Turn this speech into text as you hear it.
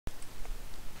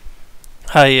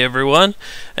Hi everyone,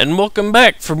 and welcome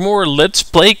back for more Let's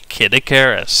Play Kid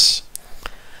Icarus.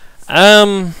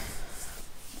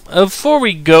 Before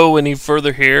we go any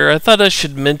further here, I thought I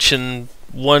should mention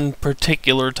one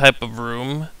particular type of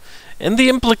room and the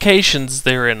implications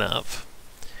therein of.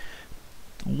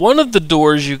 One of the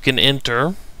doors you can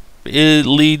enter, it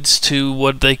leads to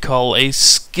what they call a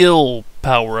skill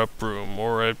power-up room,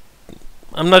 or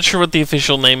I'm not sure what the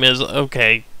official name is.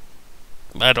 Okay,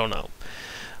 I don't know.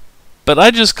 But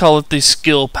I just call it the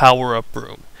skill power-up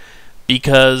room,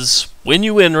 because when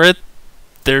you enter it,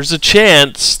 there's a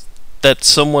chance that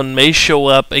someone may show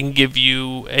up and give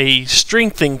you a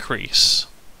strength increase.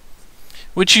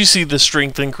 Which you see the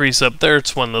strength increase up there,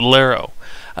 it's one little arrow.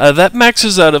 That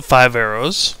maxes out at 5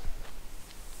 arrows.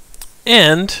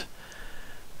 And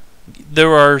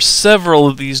there are several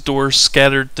of these doors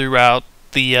scattered throughout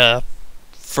the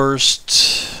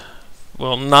first,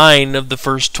 well, 9 of the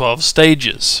first 12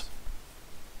 stages.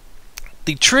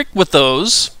 The trick with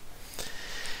those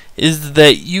is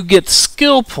that you get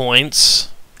skill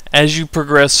points as you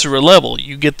progress through a level.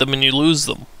 You get them and you lose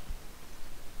them.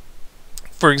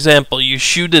 For example, you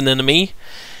shoot an enemy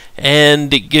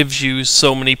and it gives you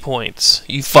so many points.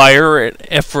 You fire,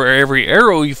 and for every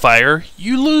arrow you fire,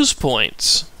 you lose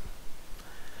points.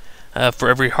 For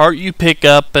every heart you pick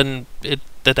up and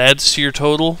that adds to your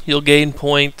total, you'll gain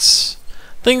points.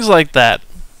 Things like that.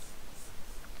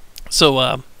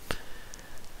 So,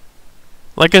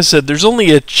 like I said, there's only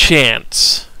a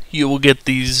chance you will get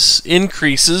these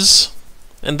increases,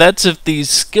 and that's if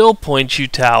these skill points you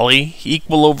tally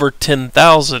equal over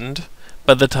 10,000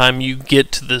 by the time you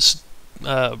get to this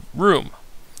room.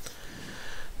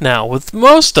 Now, with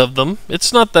most of them,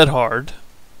 it's not that hard,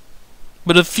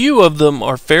 but a few of them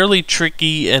are fairly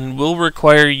tricky and will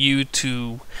require you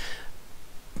to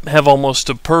have almost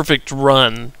a perfect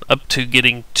run up to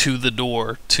getting to the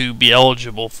door to be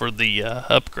eligible for the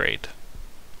upgrade.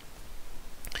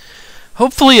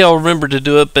 Hopefully I'll remember to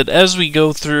do it, but as we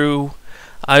go through,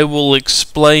 I will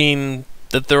explain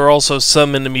that there are also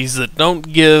some enemies that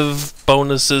don't give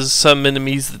bonuses, some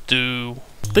enemies that do,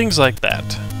 things like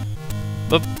that.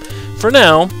 But for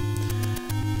now,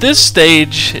 this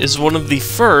stage is one of the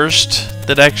first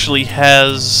that actually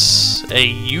has a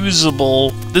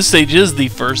usable, this stage is the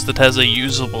first that has a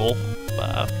usable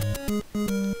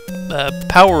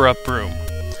power-up room.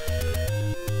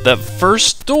 That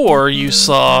first door you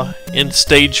saw in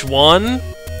stage 1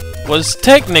 was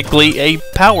technically a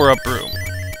power-up room.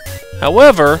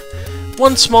 However,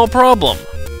 one small problem.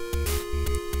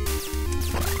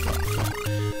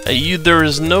 There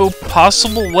is no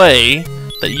possible way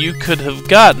that you could have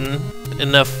gotten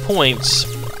enough points.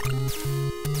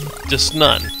 Just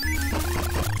none.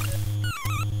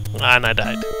 And I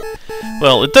died.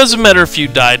 Well, it doesn't matter if you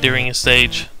die during a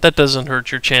stage. That doesn't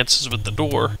hurt your chances with the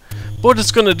door. What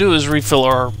it's going to do is refill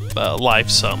our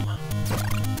life some.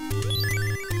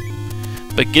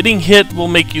 But getting hit will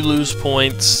make you lose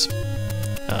points.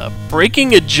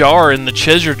 Breaking a jar in the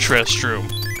treasure chest room.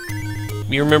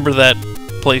 You remember that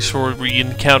place where we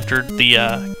encountered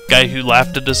the guy who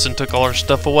laughed at us and took all our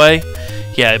stuff away?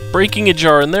 Yeah, breaking a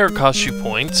jar in there costs you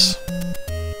points.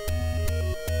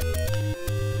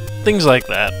 Things like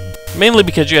that. Mainly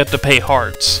because you have to pay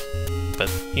hearts.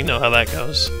 But you know how that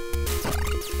goes.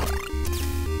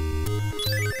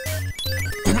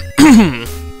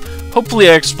 Hopefully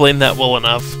I explained that well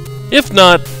enough. If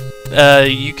not,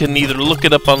 you can either look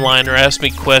it up online or ask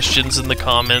me questions in the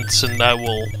comments, and I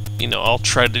will, I'll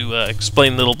try to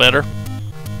explain a little better.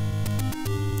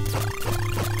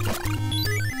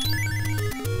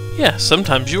 Yeah,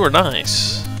 sometimes you are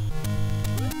nice.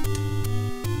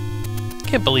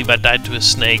 Can't believe I died to a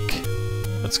snake.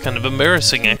 That's kind of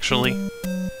embarrassing, actually.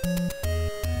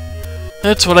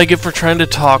 That's what I get for trying to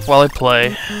talk while I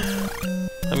play.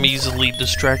 I'm easily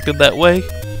distracted that way.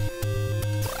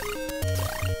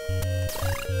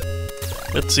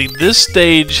 Let's see, this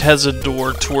stage has a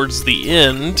door towards the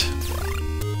end.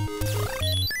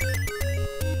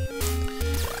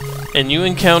 And you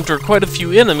encounter quite a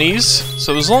few enemies,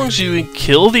 so as long as you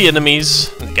kill the enemies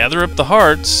and gather up the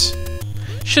hearts,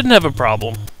 shouldn't have a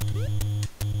problem.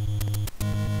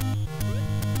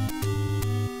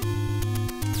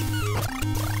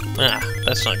 Ah,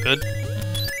 that's not good.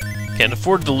 Can't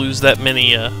afford to lose that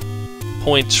many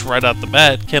points right out the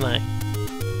bat, can I?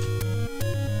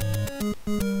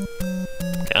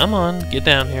 Come on, get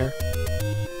down here.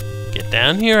 Get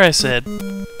down here, I said.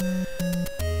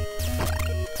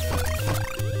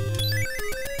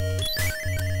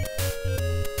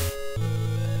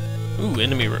 Ooh,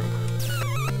 enemy room.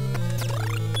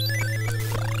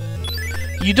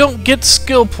 You don't get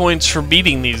skill points for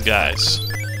beating these guys.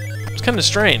 It's kind of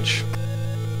strange.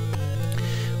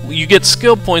 You get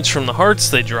skill points from the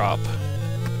hearts they drop.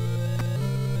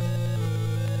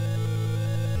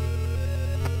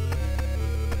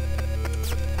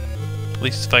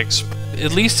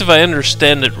 At least if I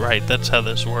understand it right, that's how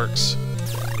this works.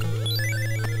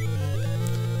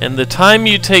 And the time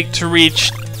you take to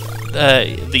reach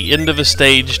the end of a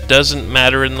stage doesn't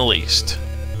matter in the least.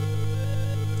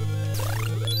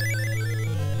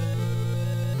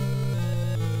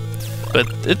 But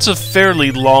it's a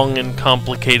fairly long and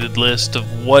complicated list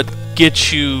of what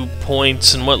gets you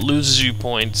points and what loses you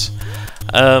points.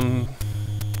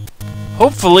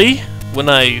 Hopefully, when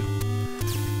I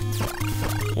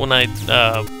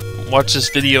watch this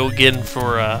video again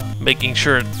for making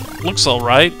sure it looks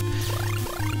alright,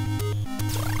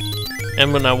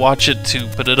 and when I watch it to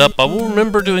put it up, I will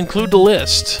remember to include the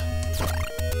list.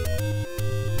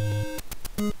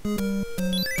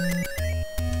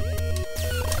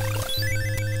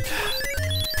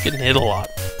 Getting hit a lot.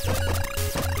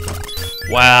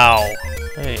 Wow.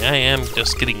 Hey, I am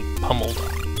just getting pummeled.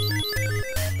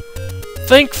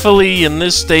 Thankfully, in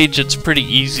this stage, it's pretty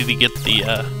easy to get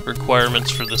the requirements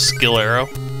for the skill arrow.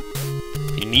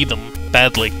 You need them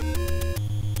badly.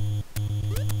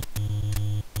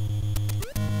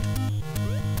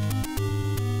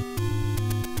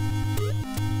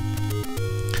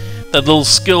 That little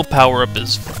skill power-up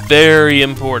is very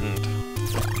important.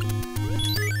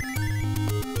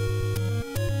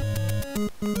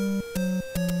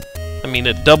 I mean,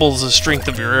 it doubles the strength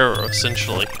of your arrow,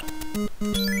 essentially.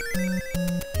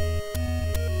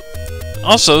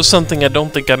 Also, something I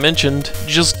don't think I mentioned,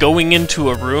 just going into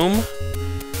a room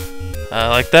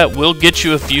like that will get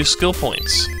you a few skill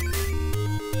points.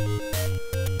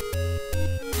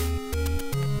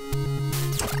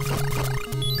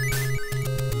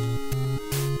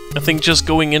 I think just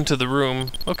going into the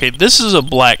room... Okay, this is a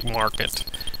black market.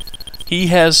 He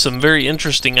has some very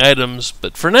interesting items,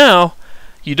 but for now,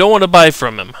 you don't want to buy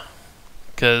from him.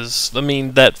 Because, I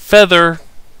mean, that feather,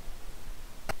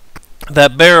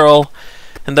 that barrel,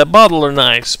 and that bottle are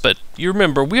nice, but you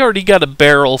remember, we already got a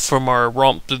barrel from our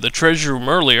romp through the treasure room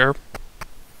earlier,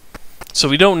 so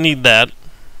we don't need that.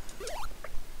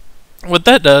 What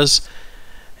that does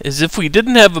is if we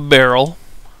didn't have a barrel,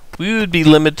 we would be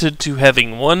limited to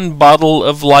having one bottle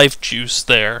of life juice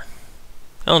there.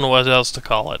 I don't know what else to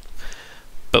call it.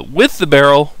 But with the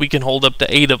barrel, we can hold up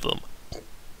to 8 of them.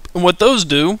 And what those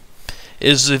do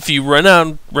is if you run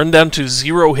down to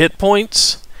 0 hit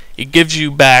points, it gives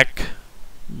you back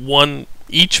one.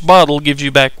 Each bottle gives you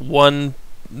back one,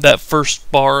 that first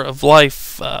bar of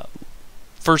life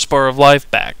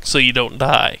back, so you don't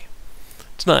die.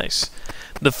 It's nice.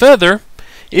 The feather,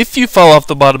 if you fall off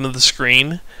the bottom of the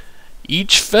screen,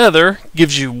 each feather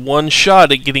gives you one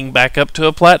shot at getting back up to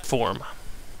a platform.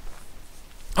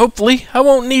 Hopefully, I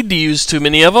won't need to use too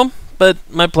many of them, but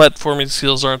my platforming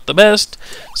skills aren't the best,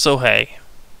 so hey.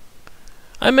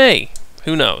 I may.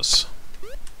 Who knows?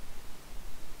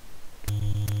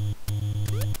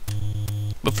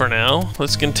 But for now,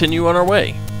 let's continue on our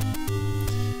way.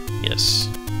 Yes.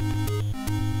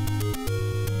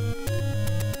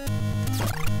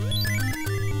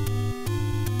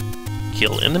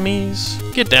 Kill enemies.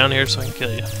 Get down here so I can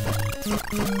kill you.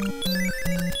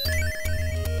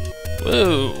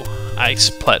 Whoa.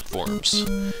 Ice platforms.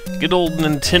 Good old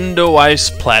Nintendo ice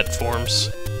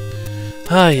platforms.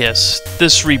 Ah yes,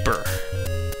 this Reaper.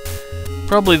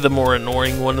 Probably the more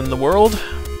annoying one in the world.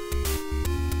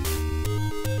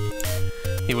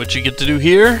 What you get to do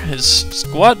here is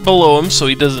squat below him so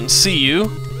he doesn't see you.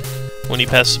 When he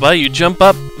passes by, you jump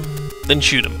up, then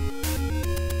shoot him.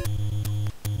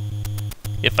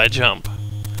 If I jump.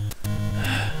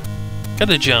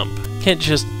 Gotta jump. Can't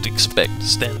just expect to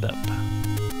stand up.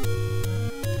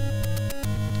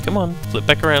 Come on, flip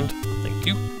back around. Thank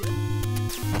you.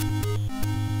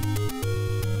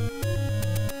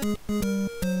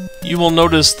 You will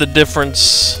notice the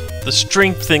difference the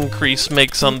strength increase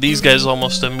makes on these guys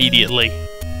almost immediately.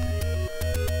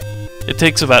 It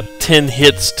takes about 10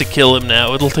 hits to kill him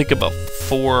now. It'll take about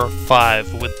 4 or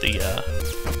 5 with the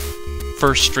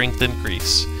first strength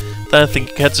increase. Then I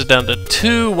think it cuts it down to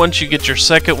 2 once you get your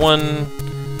second one.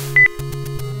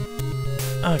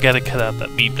 Oh, I gotta cut out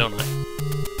that beep, don't I?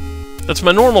 That's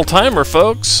my normal timer,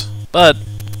 folks. But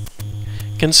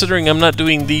considering I'm not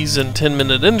doing these in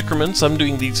 10-minute increments, I'm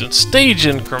doing these in stage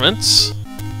increments.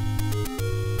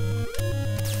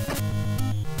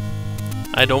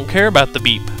 I don't care about the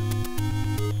beep.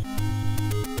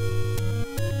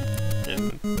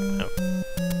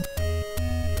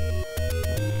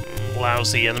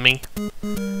 Lousy enemy.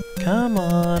 Come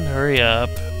on, hurry up.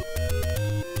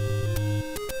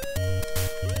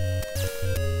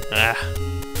 Ah.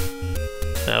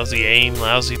 Lousy aim,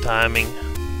 lousy timing.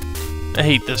 I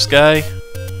hate this guy.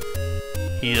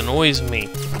 He annoys me.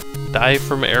 Die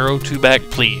from arrow 2 back,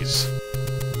 please.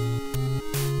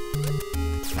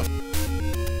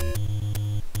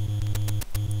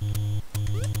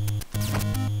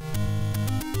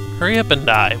 Hurry up and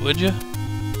die, would you?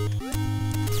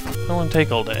 I don't want to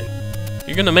take all day.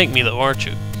 You're gonna make me though, aren't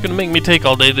you? You're gonna make me take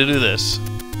all day to do this.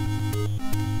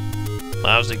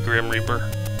 Lousy Grim Reaper.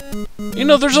 You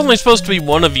know, there's only supposed to be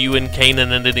one of you in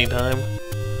Canaan at any time.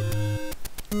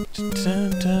 Good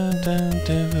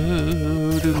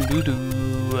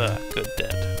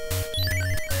dead.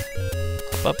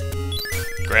 Hop up.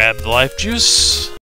 Grab the life juice.